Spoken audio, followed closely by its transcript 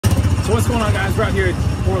So what's going on, guys? We're out here in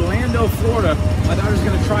Orlando, Florida. My daughter's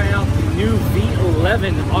gonna try out the new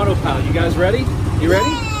v11 autopilot. You guys ready? You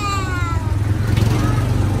ready?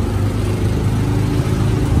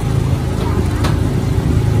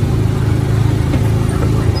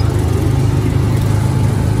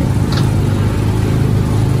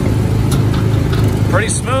 Pretty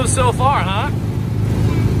smooth so far, huh?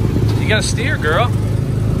 You gotta steer, girl.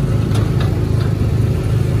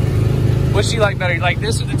 What's she like better? You like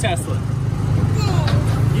this or the Tesla?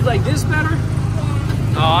 You like this better?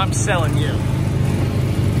 Oh, I'm selling you.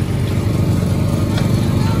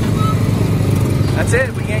 That's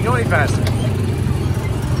it. We can't go any faster.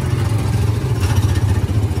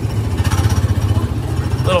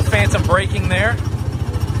 Little phantom braking there.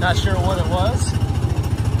 Not sure what it was.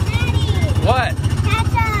 Daddy, what?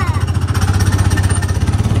 catch up.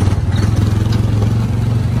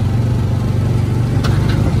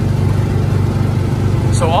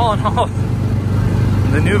 So all in all,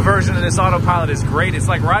 the new version of this autopilot is great. It's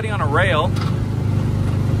like riding on a rail.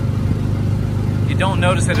 You don't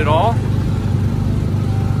notice it at all.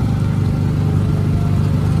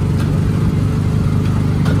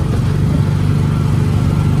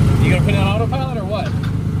 You gonna put it on autopilot or what?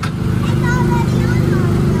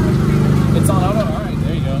 It's on auto? All right,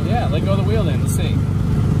 there you go. Yeah, let go of the wheel then. Let's see.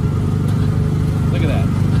 Look at that.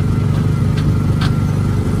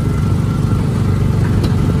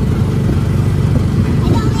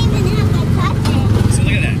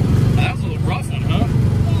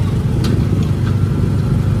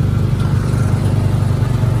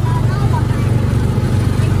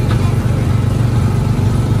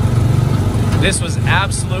 This was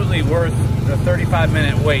absolutely worth the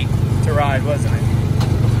 35-minute wait to ride, wasn't it?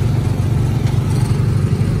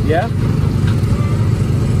 Yeah?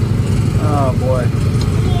 Oh boy.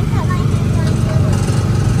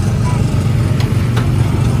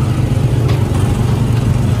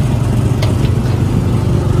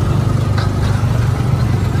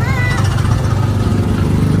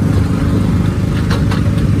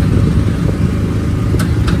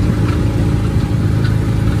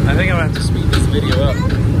 I think I'm gonna have to speed this video up.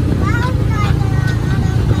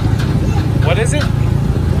 What is it?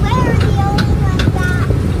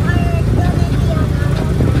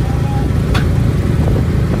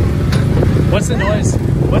 What's the noise?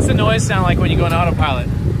 What's the noise sound like when you go on autopilot?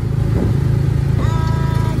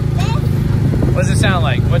 This. What does it sound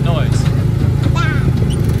like? What noise? That.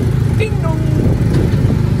 Ding dong.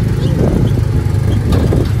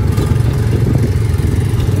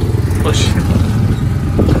 Push.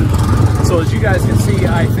 So as you guys can see,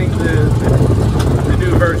 I think the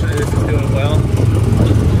new version of this is doing well.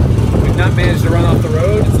 We've not managed to run off the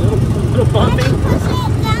road. It's a little bumpy. Push it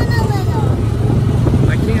down a little.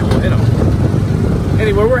 I can't, you know.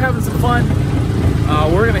 Anyway, we're having some fun.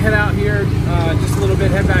 We're gonna head out here just a little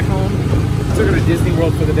bit, head back home. So we're going to Disney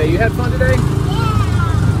World for the day. You had fun today? Yeah.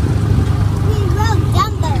 We rode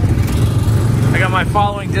Dumbo. I got my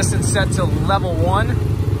following distance set to level 1.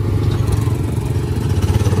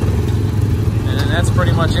 And that's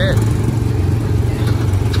pretty much it.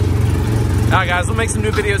 All right, guys, we'll make some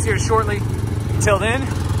new videos here shortly. Until then,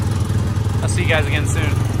 I'll see you guys again soon.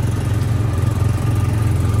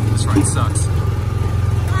 This ride sucks.